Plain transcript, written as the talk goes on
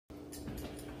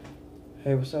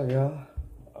Hey, what's up, y'all?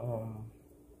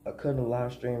 I couldn't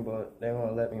live stream, but they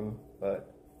won't let me.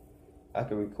 But I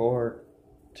could record.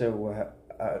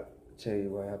 I tell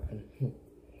you what happened.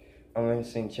 I went and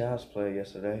seen Child's Play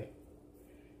yesterday,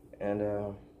 and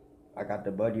I got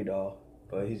the Buddy doll,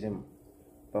 but he's in.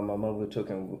 But my mother took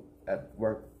him at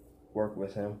work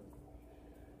with him,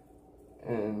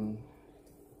 and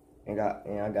I got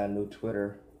a new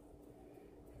Twitter,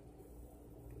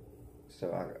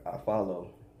 so I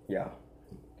follow, yeah.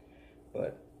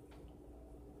 But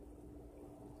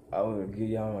I will give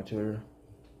y'all my Twitter,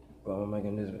 but I'm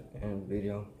making this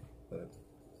video. But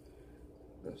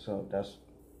so that's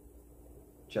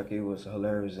Chucky was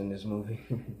hilarious in this movie.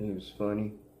 He was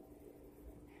funny.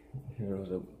 There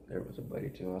was a buddy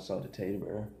too. I saw the teddy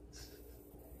bear.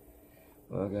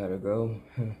 Well, I gotta go.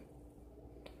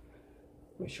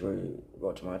 Make sure you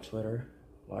go to my Twitter,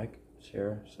 like,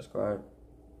 share, subscribe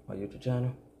my YouTube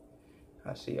channel.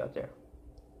 I'll see you out there.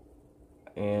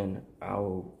 And I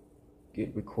will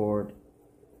record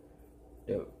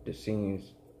the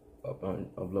scenes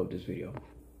upload this video.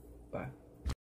 Bye.